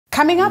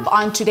Coming up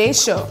on today's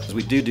show.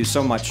 We do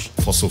so much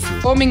fossil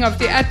fuel. Warming of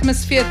the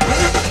atmosphere.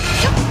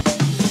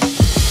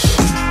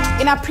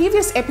 In our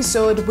previous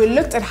episode, we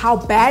looked at how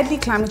badly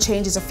climate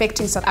change is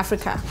affecting South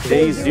Africa.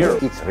 Day zero.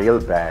 It's real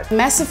bad.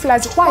 Massive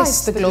floods,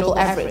 twice the global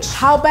average.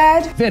 How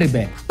bad? Very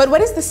bad. But what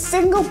is the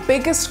single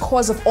biggest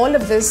cause of all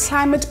of this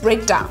climate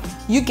breakdown?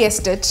 You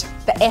guessed it,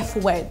 the F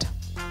word.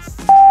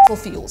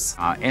 Fuels.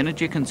 Our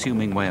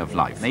energy-consuming way of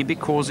life may be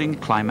causing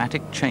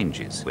climatic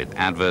changes with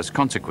adverse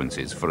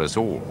consequences for us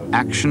all.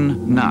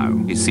 Action now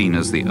is seen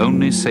as the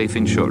only safe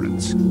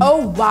insurance.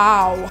 Oh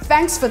wow!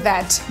 Thanks for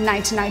that,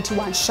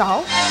 1991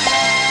 Shao.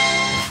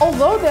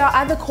 Although there are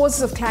other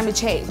causes of climate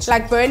change,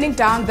 like burning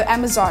down the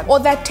Amazon, or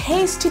that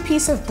tasty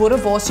piece of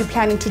boerewors you're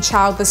planning to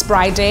chow this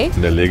Friday,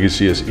 The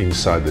legacy is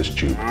inside this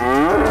tube.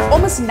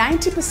 almost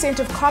 90%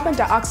 of carbon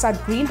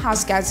dioxide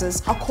greenhouse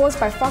gases are caused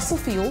by fossil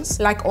fuels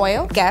like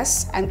oil,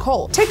 gas, and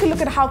coal. Take a look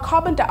at how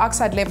carbon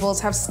dioxide levels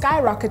have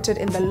skyrocketed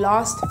in the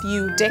last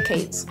few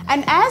decades.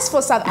 And as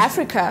for South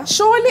Africa,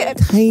 surely a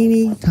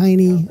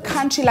Tiny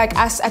country like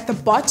us at the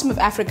bottom of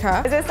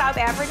Africa, Is it South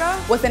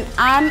Africa? with an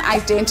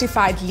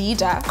unidentified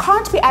leader,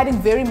 can't be adding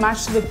very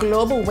much to the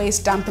global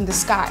waste dump in the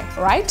sky,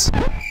 right?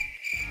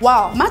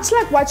 Wow, much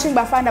like watching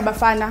Bafana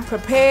Bafana,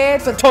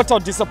 prepared for total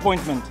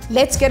disappointment.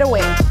 Let's get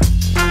away.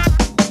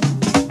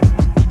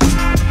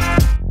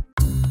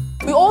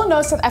 We all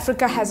know South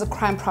Africa has a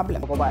crime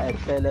problem.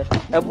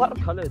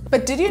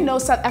 But did you know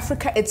South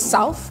Africa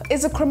itself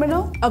is a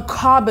criminal? A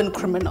carbon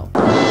criminal.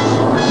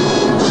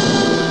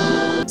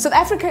 South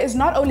Africa is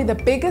not only the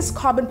biggest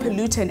carbon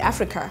polluter in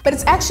Africa, but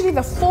it's actually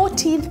the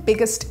 14th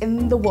biggest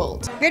in the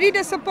world. Very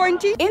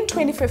disappointing. In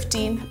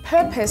 2015,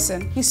 per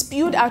person, we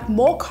spewed out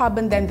more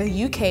carbon than the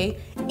UK,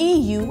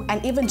 EU,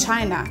 and even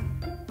China.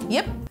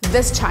 Yep,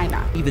 this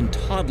China. Even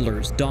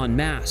toddlers don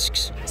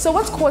masks. So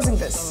what's causing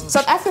this?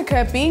 South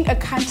Africa, being a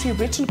country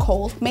rich in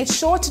coal, made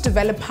sure to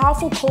develop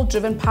powerful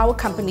coal-driven power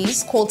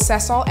companies called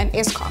Sasol and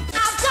Eskom.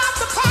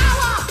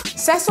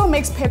 Sasol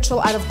makes petrol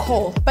out of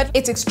coal, but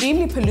it's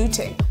extremely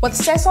polluting. With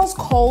Sasol's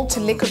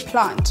coal-to-liquid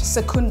plant,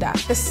 Secunda,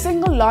 the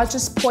single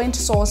largest point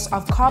source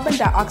of carbon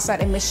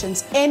dioxide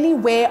emissions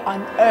anywhere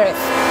on Earth.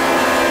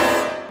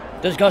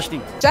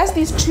 Disgusting. Just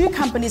these two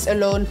companies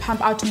alone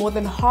pump out more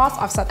than half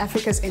of South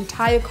Africa's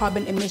entire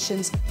carbon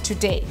emissions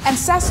today. And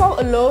Sasol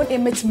alone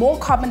emits more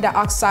carbon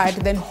dioxide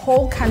than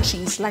whole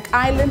countries like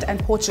Ireland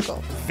and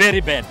Portugal. Very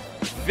bad.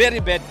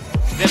 Very bad.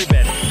 Very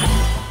bad.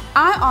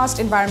 I asked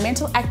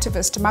environmental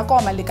activist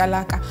Makoma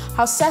Likalaka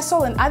how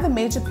Sasol and other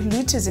major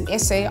polluters in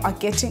SA are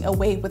getting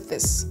away with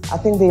this. I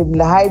think they're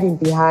hiding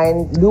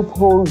behind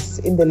loopholes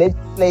in the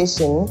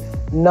legislation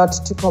not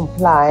to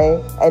comply,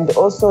 and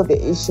also the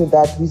issue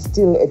that we're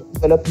still a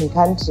developing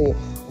country,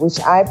 which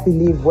I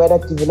believe, whether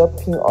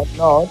developing or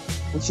not,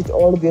 we should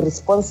all be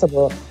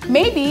responsible.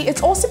 Maybe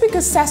it's also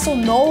because Sasol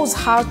knows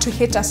how to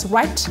hit us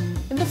right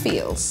in the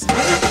feels.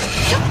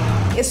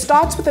 It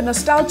starts with a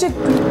nostalgic,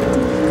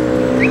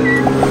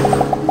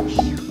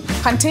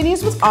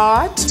 continues with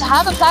art. To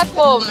have a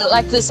platform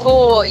like this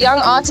for young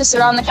artists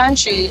around the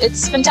country,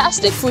 it's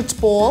fantastic.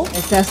 Football.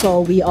 At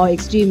Sasol, we are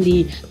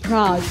extremely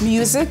proud.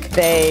 Music.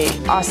 They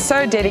are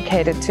so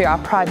dedicated to our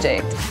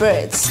project.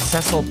 Birds.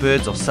 Sasol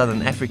Birds of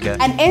Southern Africa.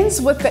 And ends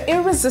with the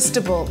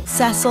irresistible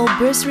Sasol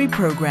Bursary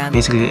Program.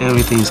 Basically,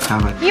 everything is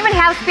covered. You even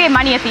have spare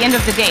money at the end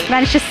of the day.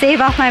 Managed to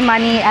save up my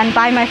money and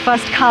buy my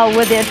first car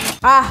with it.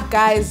 Ah,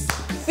 guys,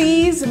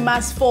 fees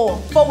must fall.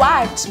 For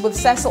what? With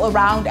Sasol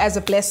around as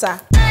a blesser.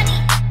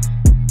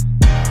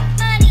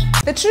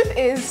 The truth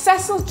is,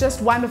 Sasol's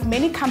just one of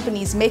many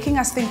companies making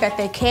us think that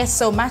they care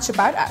so much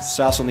about us.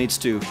 Sasol needs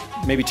to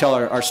maybe tell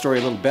our story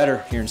a little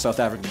better here in South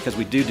Africa, because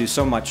we do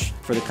so much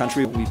for the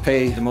country. We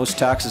pay the most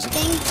taxes.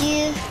 Thank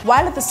you.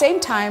 While at the same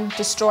time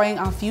destroying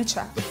our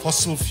future. The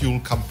fossil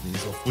fuel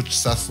companies, of which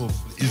Sasol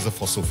is a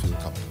fossil fuel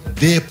company,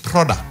 their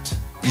product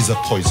is a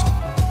poison,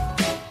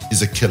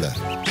 is a killer,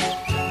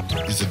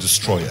 is a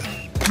destroyer.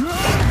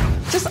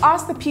 Just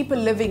ask the people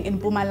living in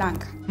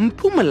Mpumalanga.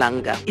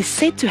 Mpumalanga is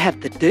said to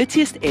have the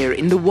dirtiest air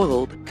in the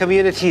world.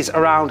 Communities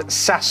around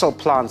Sasol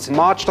plants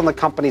marched on the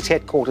company's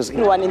headquarters.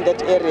 Everyone in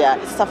that area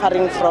is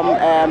suffering from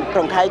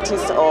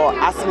bronchitis or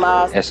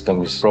asthma.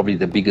 Eskom is probably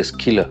the biggest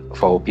killer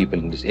for our people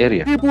in this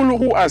area. People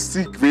who are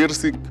sick, very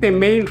sick. The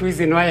main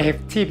reason why I have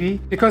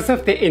TB, because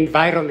of the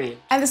environment.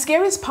 And the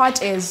scariest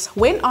part is,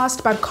 when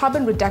asked about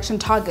carbon reduction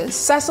targets,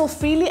 Sasol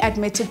freely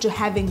admitted to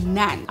having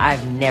none.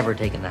 I've never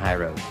taken the high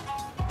road,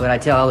 but I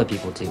tell other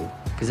people to,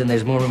 because then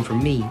there's more room for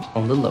me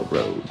on the low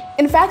road.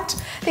 In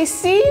fact, they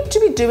seem to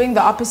be doing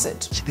the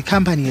opposite. The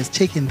company has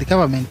taken the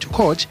government to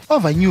court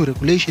over new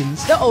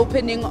regulations. The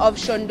opening of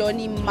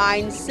Shondoni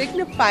mine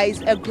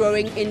signifies a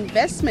growing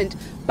investment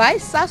by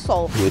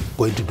Sasol. We're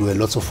going to do a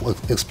lot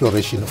of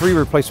exploration. 3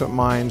 replacement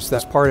mines,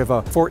 that's part of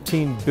a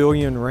 14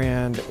 billion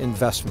rand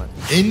investment.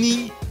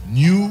 Any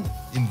new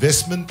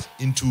investment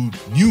into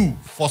new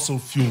fossil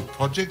fuel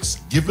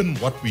projects, given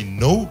what we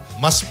know,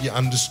 must be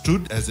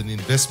understood as an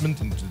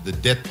investment into the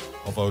debt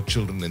of our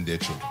children and their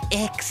children.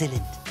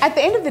 Excellent. At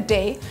the end of the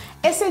day,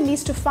 SA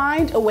needs to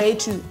find a way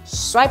to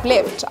swipe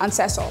left on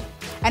Sasol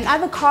and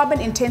other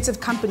carbon-intensive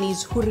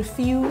companies who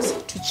refuse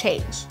to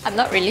change. I'm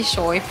not really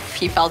sure if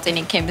he felt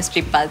any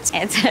chemistry buds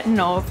and said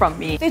no from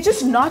me. They're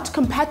just not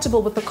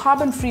compatible with the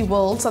carbon-free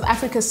world South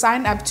Africa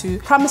signed up to,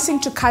 promising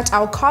to cut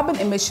our carbon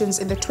emissions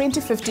in the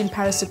 2015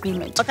 Paris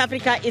Agreement. South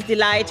Africa is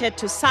delighted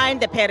to sign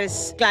the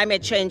Paris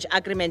Climate Change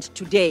Agreement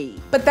today.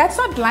 But that's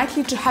not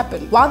likely to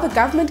happen while the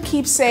government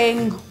keeps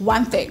saying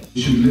one thing.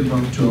 We should live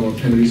up to our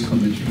Paris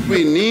commitment.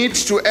 We need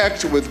to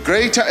act with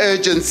greater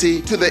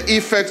urgency to the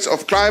effects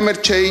of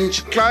climate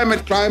change,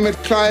 climate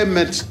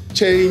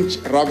change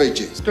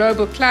ravages.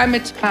 Global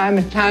climate,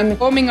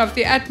 warming of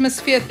the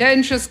atmosphere,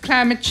 dangerous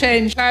climate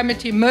change,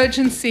 climate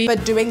emergency.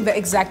 But doing the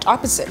exact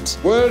opposite.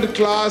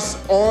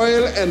 World-class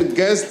oil and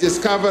gas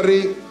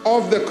discovery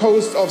off the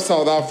coast of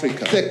South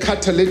Africa. The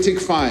catalytic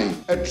find,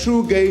 a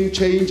true game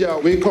changer.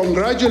 We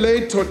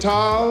congratulate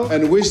Total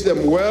and wish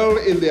them well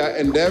in their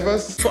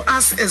endeavors. For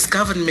us as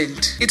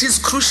government, it is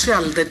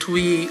crucial that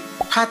we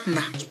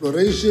partner.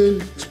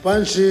 Exploration,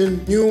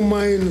 expansion, new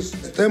mines,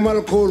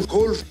 thermal coal,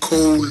 and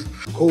coal.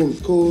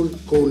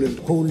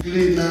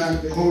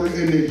 Cleaner coal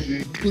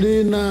energy.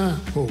 Cleaner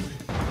coal.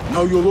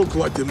 Now you look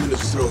like the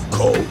Minister of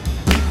Coal.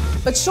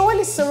 But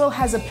surely Cyril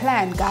has a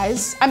plan,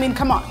 guys. I mean,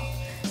 come on.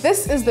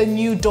 This is the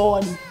new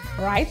dawn,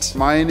 right?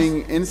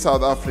 Mining in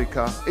South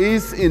Africa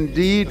is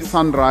indeed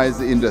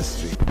sunrise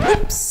industry.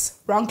 Oops,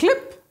 wrong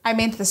clip. I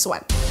meant this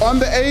one. On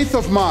the 8th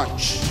of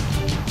March,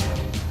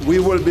 we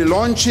will be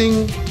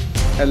launching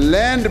a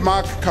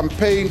landmark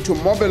campaign to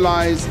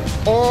mobilize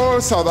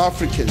all South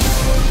Africans.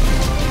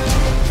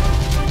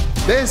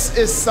 This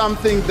is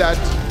something that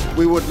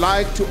we would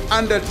like to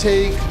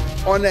undertake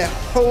on a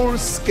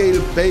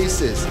whole-scale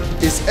basis.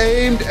 It's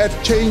aimed at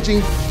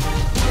changing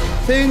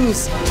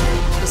things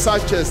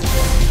such as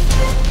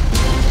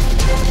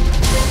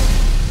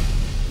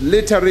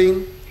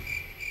littering,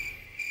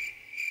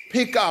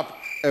 pick up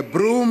a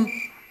broom,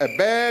 a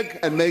bag,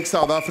 and make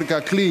South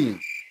Africa clean.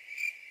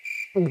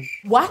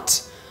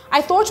 What?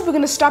 I thought we were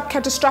going to stop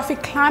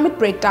catastrophic climate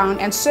breakdown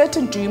and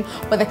certain doom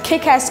with a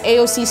kick-ass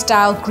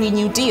AOC-style Green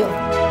New Deal.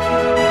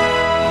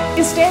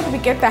 Instead, we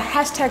get the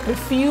hashtag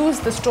Refuse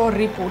the Store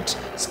report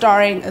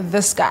starring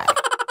this guy.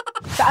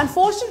 The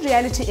unfortunate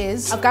reality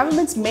is our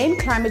government's main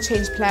climate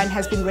change plan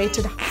has been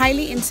rated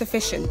highly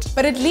insufficient.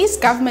 But at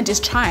least government is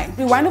trying.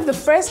 We're one of the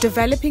first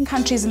developing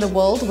countries in the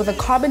world with a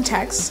carbon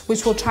tax,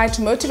 which will try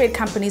to motivate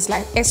companies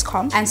like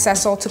Eskom and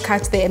Sasol to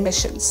cut their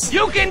emissions.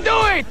 You can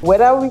do it!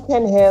 Whether we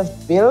can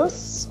have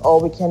bills or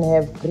we can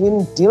have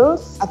green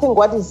deals, I think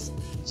what is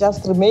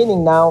just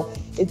remaining now,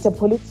 it's a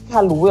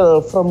political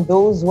will from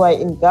those who are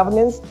in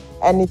governance,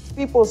 and it's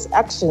people's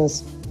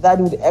actions that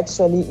would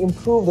actually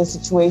improve the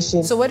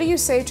situation. So what do you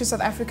say to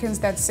South Africans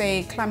that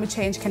say climate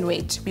change can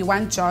wait? We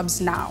want jobs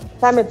now.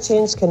 Climate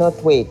change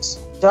cannot wait.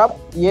 Jobs,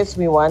 yes,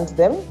 we want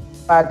them,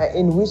 but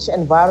in which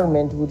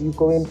environment would you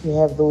going to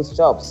have those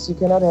jobs? You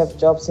cannot have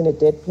jobs in a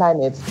dead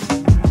planet.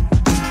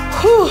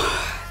 Whew.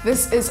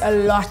 This is a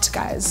lot,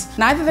 guys.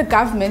 Neither the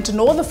government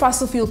nor the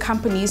fossil fuel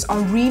companies are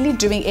really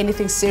doing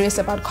anything serious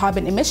about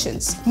carbon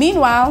emissions.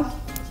 Meanwhile,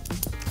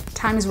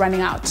 time is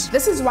running out.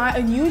 This is why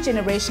a new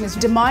generation is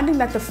demanding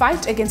that the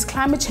fight against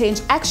climate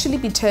change actually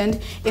be turned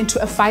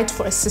into a fight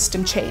for a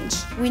system change.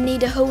 We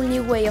need a whole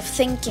new way of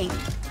thinking.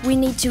 We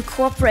need to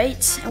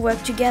cooperate and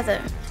work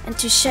together and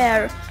to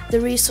share the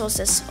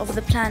resources of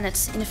the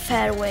planet in a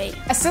fair way.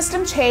 A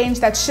system change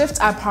that shifts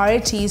our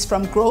priorities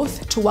from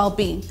growth to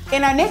well-being.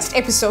 In our next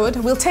episode,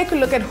 we'll take a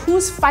look at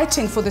who's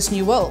fighting for this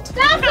new world.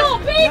 Sasol,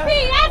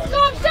 BP,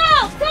 Eskom,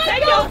 Shell,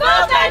 take your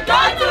vote and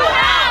go to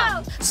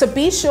hell! So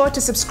be sure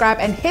to subscribe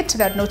and hit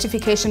that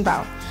notification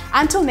bell.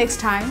 Until next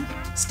time,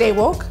 stay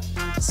woke,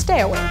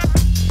 stay away.